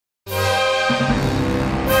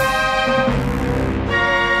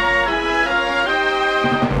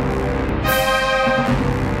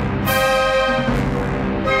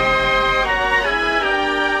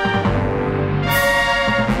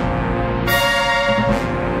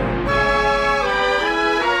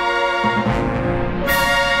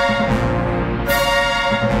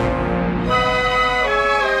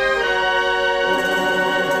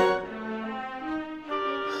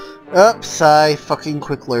Whoops, I fucking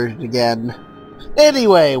quick loaded again.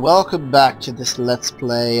 Anyway, welcome back to this Let's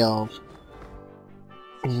Play of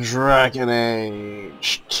Dragon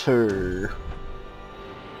Age 2.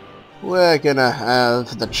 We're gonna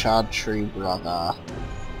have the Chantry brother.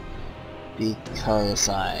 Because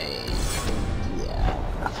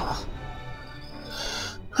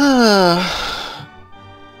yeah.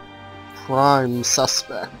 Prime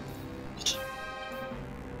suspect.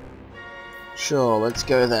 Sure, let's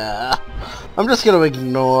go there. I'm just gonna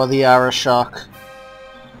ignore the Arashok.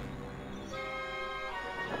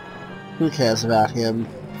 Who cares about him?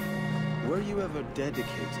 Were you ever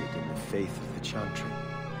dedicated in the faith of the Chantry?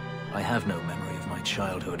 I have no memory of my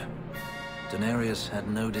childhood. Denarius had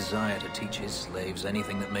no desire to teach his slaves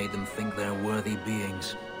anything that made them think they're worthy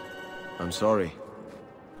beings. I'm sorry.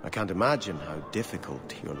 I can't imagine how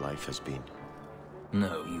difficult your life has been.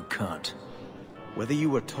 No, you can't. Whether you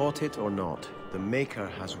were taught it or not, the Maker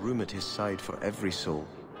has room at his side for every soul,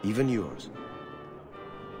 even yours.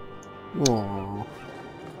 Aww.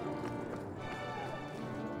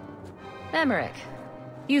 Emmerich,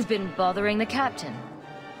 you've been bothering the captain.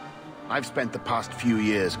 I've spent the past few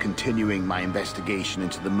years continuing my investigation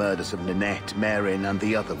into the murders of Ninette, Merrin, and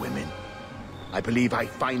the other women. I believe I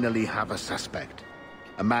finally have a suspect.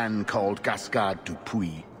 A man called Gascard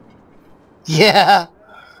Dupuis. Yeah!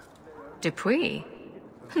 Dupuis?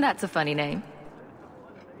 That's a funny name.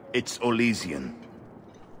 It's Orlesian.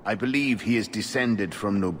 I believe he is descended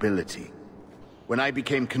from nobility. When I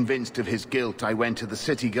became convinced of his guilt, I went to the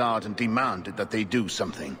city guard and demanded that they do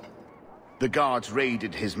something. The guards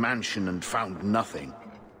raided his mansion and found nothing.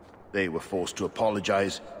 They were forced to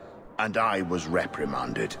apologize, and I was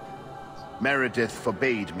reprimanded. Meredith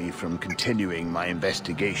forbade me from continuing my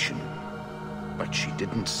investigation. But she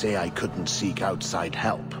didn't say I couldn't seek outside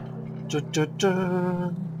help.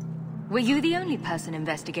 Were you the only person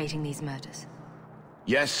investigating these murders?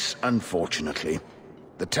 Yes, unfortunately.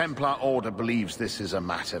 The Templar Order believes this is a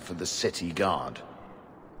matter for the City Guard.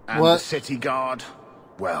 And What? the City Guard,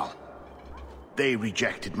 well, they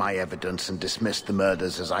rejected my evidence and dismissed the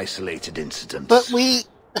murders as isolated incidents. But we...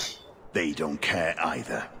 They don't care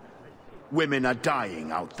either. Women are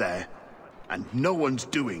dying out there, and no one's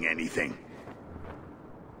doing anything.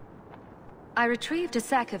 I retrieved a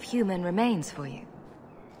sack of human remains for you.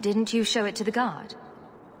 Didn't you show it to the guard?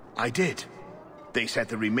 I did. They said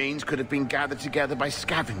the remains could have been gathered together by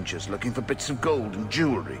scavengers looking for bits of gold and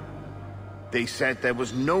jewelry. They said there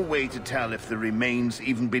was no way to tell if the remains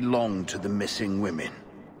even belonged to the missing women.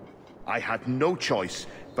 I had no choice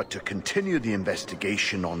but to continue the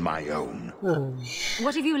investigation on my own.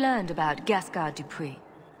 What have you learned about Gascard Dupuis?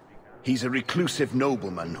 He's a reclusive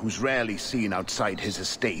nobleman who's rarely seen outside his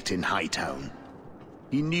estate in Hightown.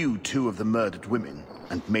 He knew 2 of the murdered women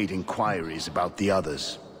and made inquiries about the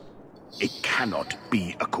others. It cannot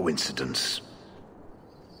be a coincidence.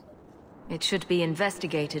 It should be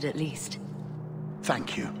investigated at least.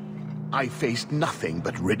 Thank you. I faced nothing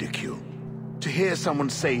but ridicule. To hear someone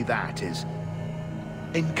say that is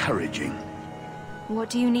encouraging. What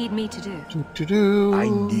do you need me to I do? I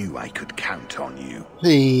knew I could count on you.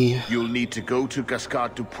 The... You'll need to go to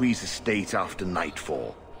Gascard Dupuis' estate after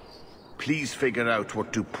nightfall. Please figure out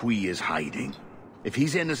what Dupuis is hiding. If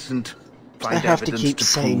he's innocent, find I have to evidence keep to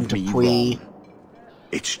saying prove me Dupuis. wrong.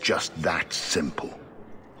 It's just that simple.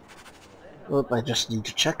 Oh, I just need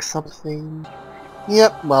to check something.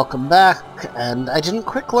 Yep, welcome back, and I didn't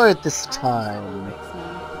quick load this time.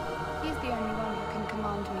 He's the only one who can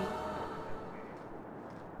command me.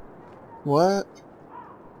 What?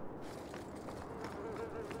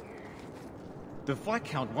 The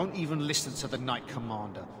Viscount won't even listen to the Knight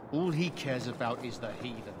Commander. All he cares about is the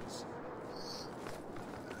heathens.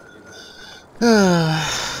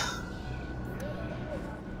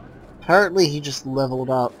 Apparently he just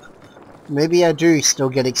leveled up. Maybe I do still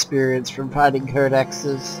get experience from fighting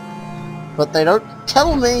codexes, but they don't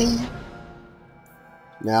tell me!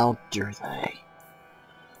 Now do they?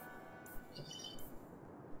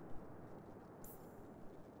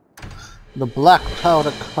 The Black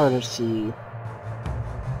Powder Courtesy.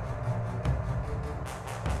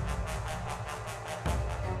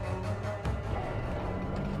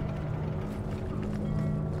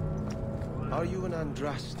 Are you an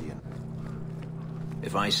Andrastian?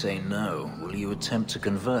 If I say no, will you attempt to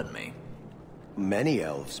convert me? Many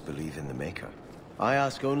elves believe in the Maker. I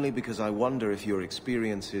ask only because I wonder if your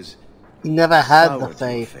experiences He never had the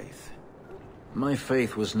soured your faith. My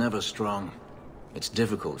faith was never strong. It's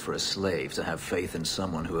difficult for a slave to have faith in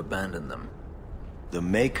someone who abandoned them. The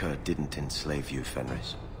Maker didn't enslave you,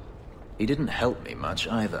 Fenris. He didn't help me much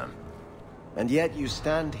either. And yet you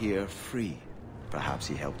stand here free. Perhaps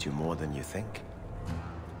he helped you more than you think.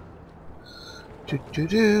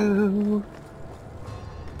 Do.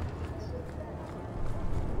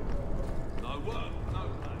 No work, no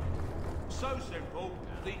pay. So simple,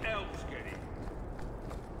 the elves get it.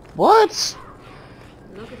 What?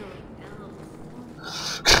 Look at all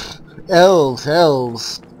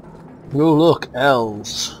Elves. Oh look,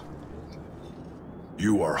 elves.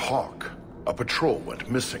 You are Hawk. A patrol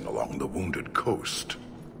went missing along the Wounded Coast.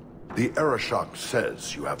 The Arishok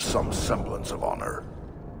says you have some semblance of honor.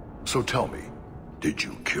 So tell me, did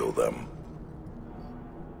you kill them?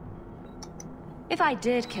 If I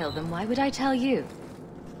did kill them, why would I tell you?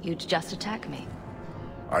 You'd just attack me.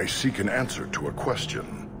 I seek an answer to a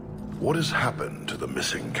question. What has happened to the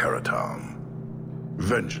missing Karatam?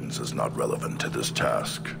 Vengeance is not relevant to this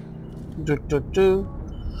task. Do.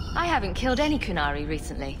 I haven't killed any Kunari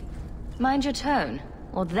recently. Mind your tone,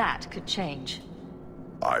 or that could change.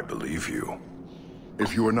 I believe you.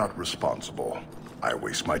 If you are not responsible, I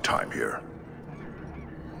waste my time here.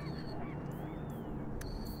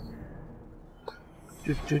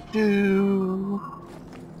 Do.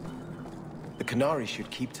 The Qunari should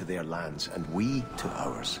keep to their lands, and we to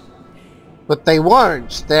ours. But they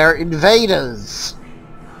won't. They're invaders.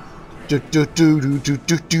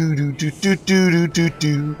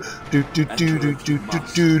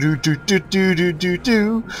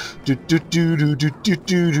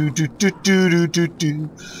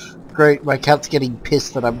 Great, my cat's getting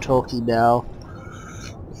pissed that I'm talking now.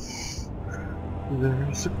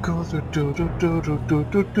 There's a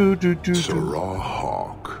Sarah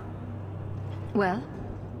Hawk. Well?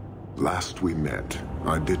 Last we met,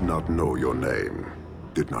 I did not know your name.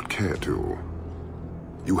 Did not care to.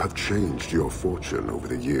 You have changed your fortune over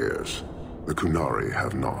the years. The Qunari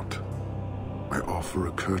have not. I offer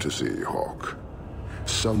a courtesy, Hawk.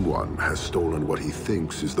 Someone has stolen what he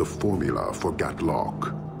thinks is the formula for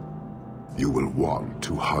Gatlok. You will want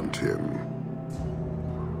to hunt him.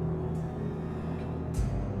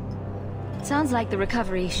 Sounds like the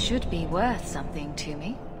recovery should be worth something to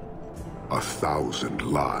me. 1,000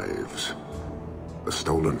 lives. The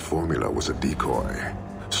stolen formula was a decoy.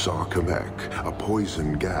 Sarkamek, a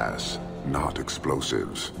poison gas, not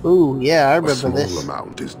explosives. Ooh, yeah, I remember A small this.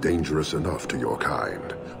 amount is dangerous enough to your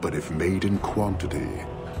kind, but if made in quantity,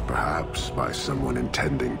 perhaps by someone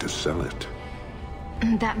intending to sell it.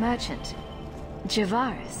 That merchant,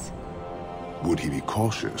 Javaris. Would he be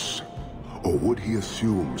cautious? Or would he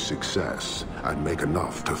assume success and make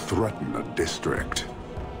enough to threaten a district?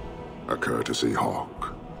 A courtesy,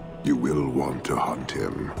 Hawk. You will want to hunt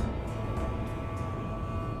him.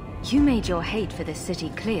 You made your hate for this city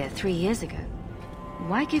clear 3 years ago.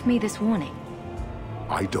 Why give me this warning?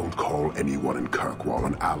 I don't call anyone in Kirkwall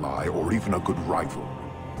an ally or even a good rival.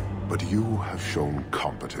 But you have shown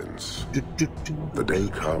competence. The day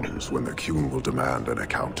comes when the Qun will demand an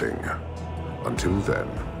accounting. Until then,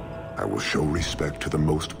 I will show respect to the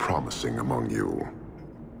most promising among you.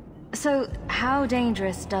 So, how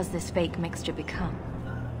dangerous does this fake mixture become?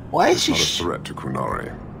 Why is It's she not a threat to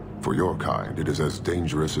Qunari. For your kind, it is as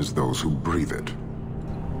dangerous as those who breathe it.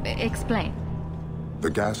 Explain.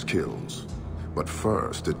 The gas kills, but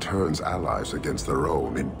first it turns allies against their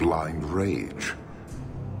own in blind rage.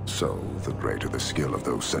 So, the greater the skill of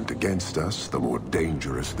those sent against us, the more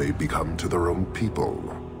dangerous they become to their own people.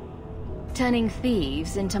 Turning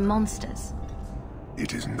thieves into monsters.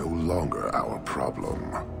 It is no longer our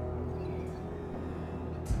problem.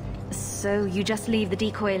 So you just leave the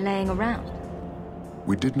decoy laying around?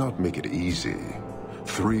 We did not make it easy.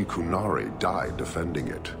 3 Qunari died defending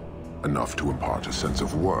it, enough to impart a sense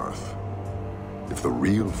of worth. If the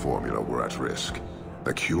real formula were at risk,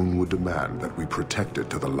 the Qun would demand that we protect it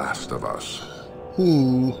to the last of us.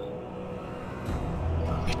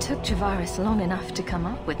 It took Javaris long enough to come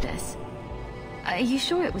up with this. Are you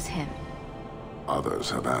sure it was him? Others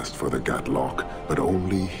have asked for the Gatlok, but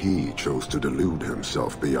only he chose to delude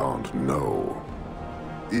himself beyond know.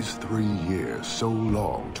 Is 3 years so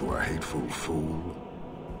long to a hateful fool?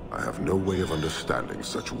 I have no way of understanding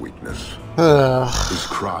such weakness. His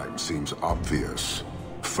crime seems obvious.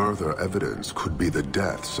 Further evidence could be the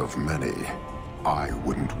deaths of many. I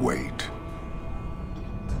wouldn't wait.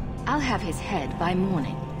 I'll have his head by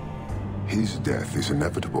morning. His death is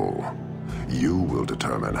inevitable. You will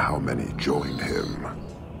determine how many join him.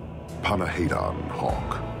 Panahadan,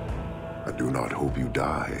 Hawk. I do not hope you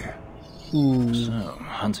die. So,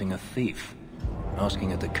 hunting a thief.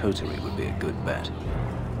 Asking at the coterie would be a good bet.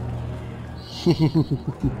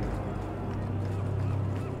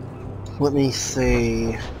 Let me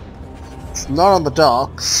see. It's not on the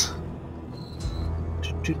docks.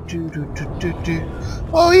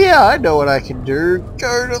 Oh yeah, I know what I can do.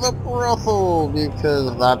 Go to the brothel,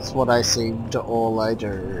 because that's what I seem to all I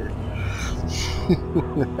do.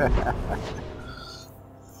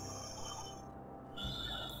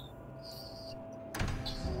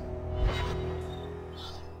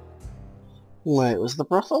 Wait, was the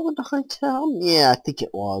brothel in the hotel? Yeah, I think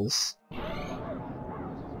it was.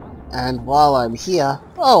 And while I'm here...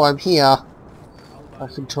 Oh, I'm here! I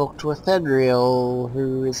can talk to Ethereal,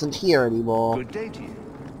 who isn't here anymore. Good day to you.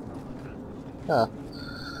 Huh.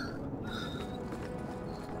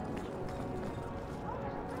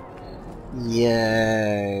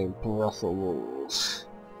 Yay, brothels.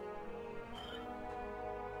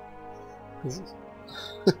 You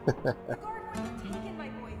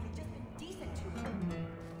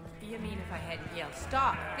mean if I hadn't yelled,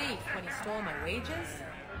 "Stop, thief," when he stole my wages?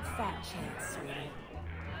 Fat chance, sweetie.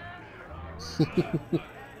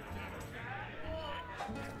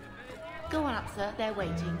 Go on up, sir. They're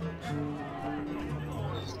waiting.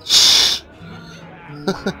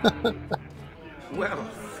 Well,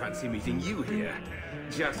 fancy meeting you here.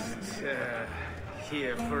 Just,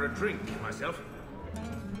 here for a drink, myself.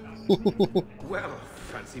 Well,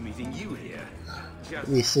 fancy meeting you here. Just,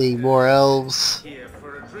 we see more elves. Here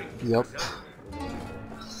for a drink, yep.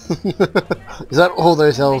 Is that all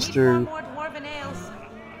those elves do?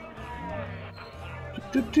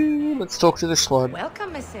 Let's talk to this one.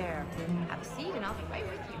 Welcome, Miss Eyre. Have a seat and I'll be right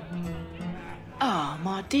with you. Ah,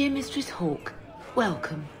 my dear Mistress Hawke.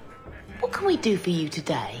 Welcome. What can we do for you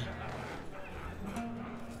today?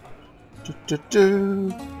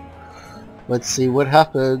 Let's see what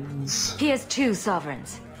happens. Here's 2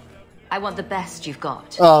 sovereigns. I want the best you've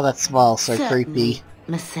got. Oh, that smile's so Certainly, creepy.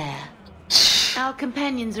 Miss Eyre. Our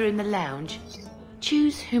companions are in the lounge.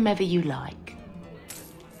 Choose whomever you like.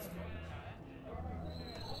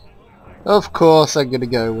 Of course, I'm gonna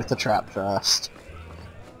go with the trap first.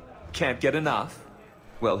 Can't get enough?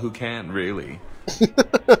 Well, who can, really?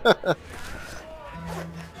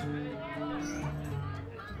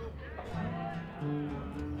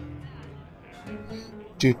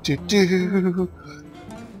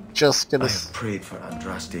 Just gonna... I have prayed for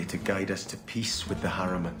Andraste to guide us to peace with the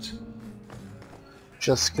Harrimans.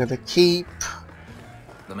 Just gonna keep...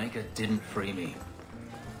 The Maker didn't free me.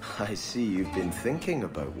 I see you've been thinking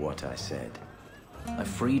about what I said. I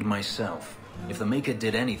freed myself. If the Maker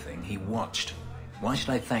did anything, he watched. Why should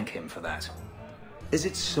I thank him for that? Is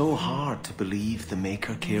it so hard to believe the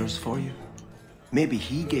Maker cares for you? Maybe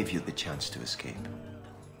he gave you the chance to escape.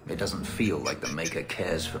 It doesn't feel like the Maker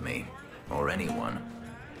cares for me, or anyone.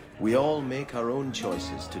 We all make our own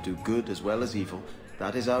choices to do good as well as evil.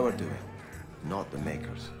 That is our doing, not the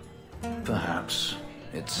Maker's. Perhaps.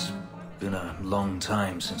 It's been a long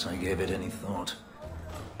time since I gave it any thought.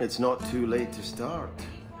 It's not too late to start.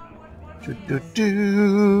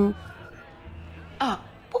 Ah,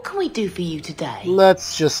 what can we do for you today?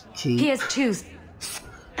 Let's just keep... Here's 2.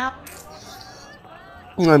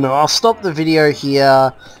 No, I'll stop the video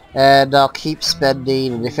here, and I'll keep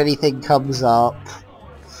spending, and if anything comes up,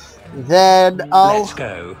 then I'll... Let's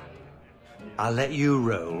go. I'll let you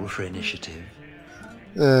roll for initiative.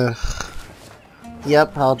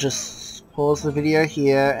 Yep, I'll just pause the video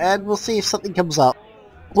here, and we'll see if something comes up.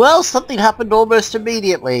 Well, something happened almost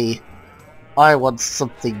immediately. I want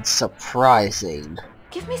something surprising.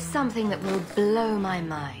 Give me something that will blow my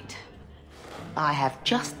mind. I have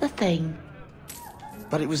just the thing.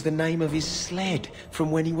 But it was the name of his sled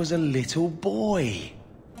from when he was a little boy.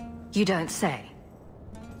 You don't say.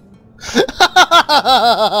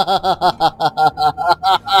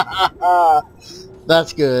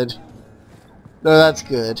 That's good. No, that's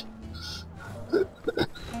good.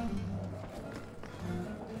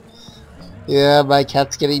 Yeah, my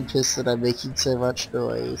cat's getting pissed that I'm making so much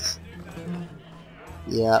noise.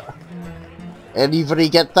 Yeah. Anybody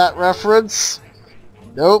get that reference?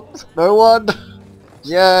 Nope, no one?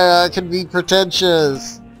 Yeah, I can be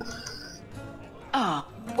pretentious. Ah,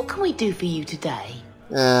 what can we do for you today?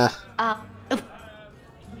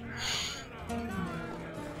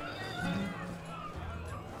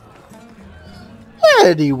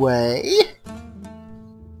 Anyway,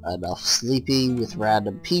 enough sleeping with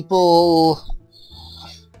random people.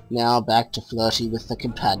 Now back to flirting with the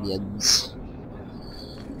companions.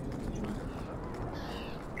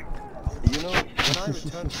 You know, when I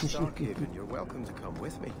return to Starkhaven, you're welcome to come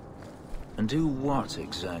with me. And do what,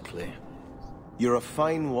 exactly? You're a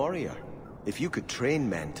fine warrior. If you could train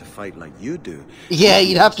men to fight like you do... Yeah,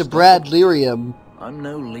 you'd have to Brad Lyrium. I'm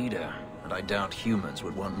no leader, and I doubt humans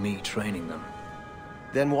would want me training them.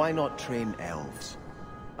 Then why not train elves?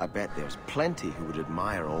 I bet there's plenty who would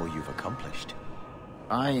admire all you've accomplished.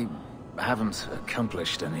 I haven't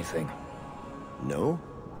accomplished anything. No?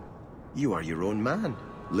 You are your own man,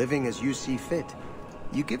 living as you see fit.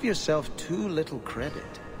 You give yourself too little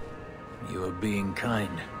credit. You are being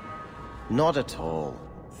kind. Not at all.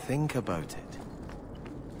 Think about it.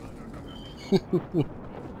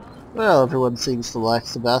 Well, everyone seems to like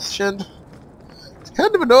Sebastian. It's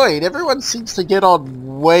kind of annoying. Everyone seems to get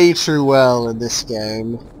on way too well in this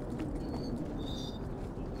game.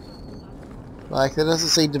 Like, there doesn't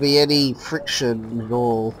seem to be any friction at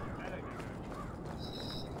all.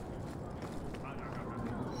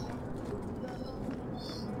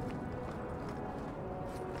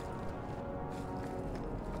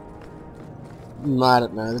 I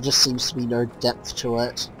don't know, there just seems to be no depth to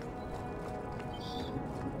it.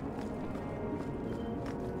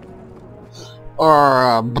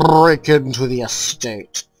 Or break into the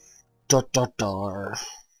estate. Dot dot dot.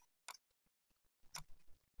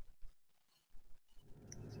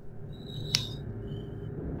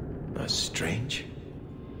 That's strange.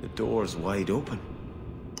 The door's wide open.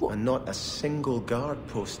 And not a single guard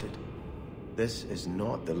posted. This is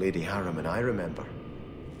not the Lady Harriman I remember.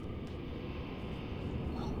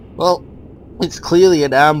 Well, it's clearly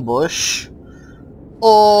an ambush.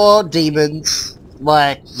 Or demons.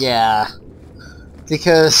 Like, yeah.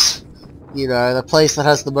 Because, you know, the place that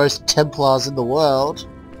has the most Templars in the world.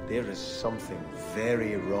 There is something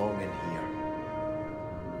very wrong in here.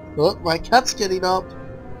 Oh, my cat's getting up.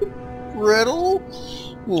 Riddle?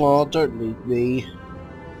 Oh, don't leave me.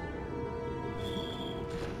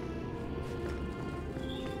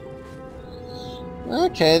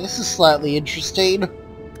 Okay, this is slightly interesting.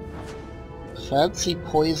 Fancy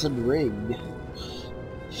poison ring.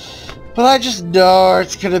 But I just know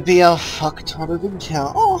it's gonna be a fuck ton of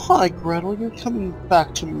encounter. Oh, hi Gretel, you're coming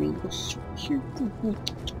back to me. You're so cute.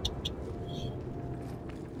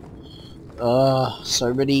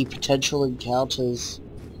 So many potential encounters.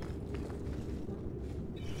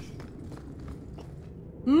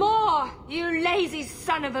 More! You lazy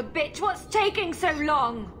son of a bitch! What's taking so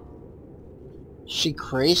long? She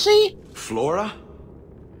crazy? Flora?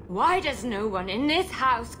 Why does no one in this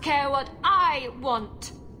house care what I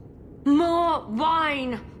want? More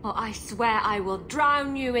wine, or I swear I will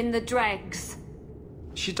drown you in the dregs.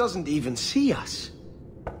 She doesn't even see us.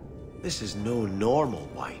 This is no normal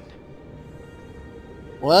wine.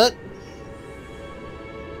 What?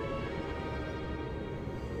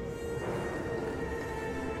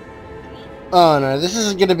 Oh no, this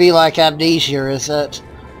isn't gonna be like Amnesia, is it?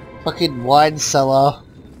 Fucking wine cellar.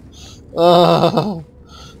 Oh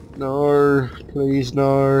no, please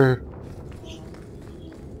no.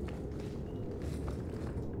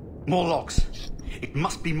 More logs. It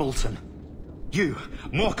must be molten. You,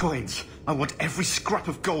 more coins. I want every scrap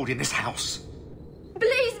of gold in this house.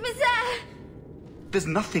 Please, Monsieur! There's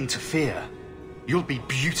nothing to fear. You'll be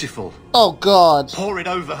beautiful. Oh god. Pour it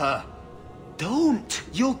over her. Don't!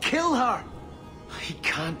 You'll kill her! He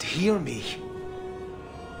can't hear me.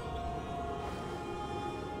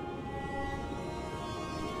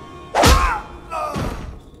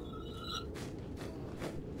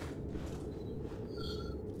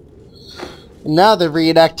 Now they're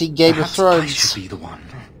reenacting Game of Thrones. I should be the one.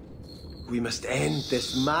 We must end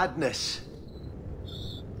this madness.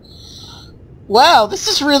 Wow, this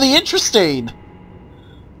is really interesting.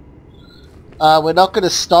 We're not gonna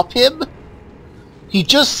stop him? He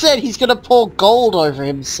just said he's gonna pour gold over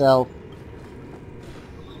himself.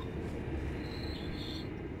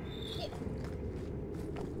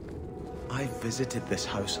 I visited this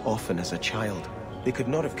house often as a child. They could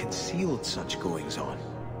not have concealed such goings-on.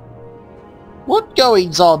 What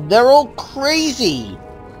goings on? They're all crazy!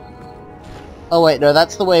 Oh wait, no,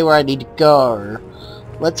 that's the way where I need to go.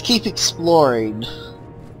 Let's keep exploring.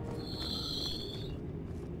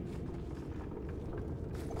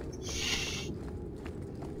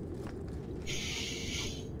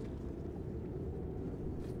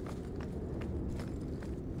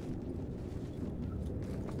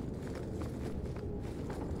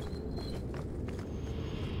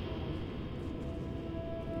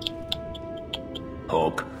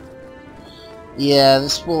 Hawke. Yeah,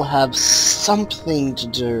 this will have something to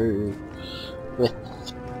do with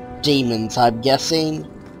demons, I'm guessing.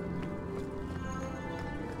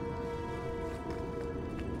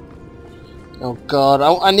 Oh god,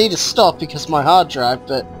 I need to stop because my hard drive,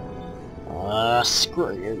 but...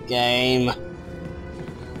 screw your game.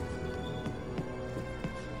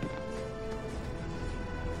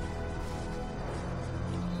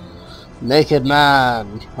 Naked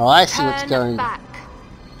man. Oh, I see what's going on. Back.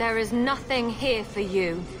 There is nothing here for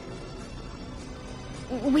you.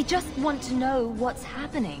 We just want to know what's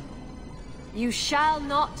happening. You shall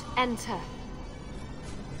not enter.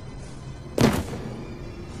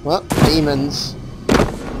 What? Demons.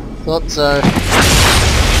 Thought so.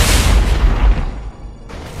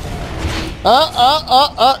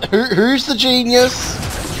 Who's the genius?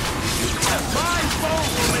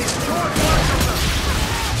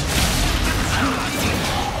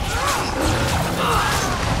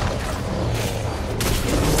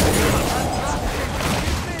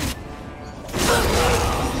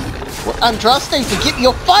 Andraste, forget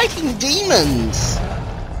you're fighting demons!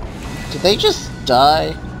 Did they just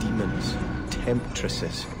die? Demons,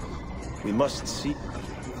 temptresses. We must see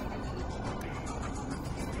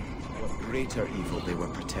what greater evil they were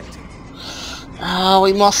protecting.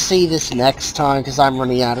 We must see this next time, because I'm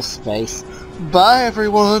running out of space. Bye,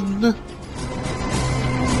 everyone!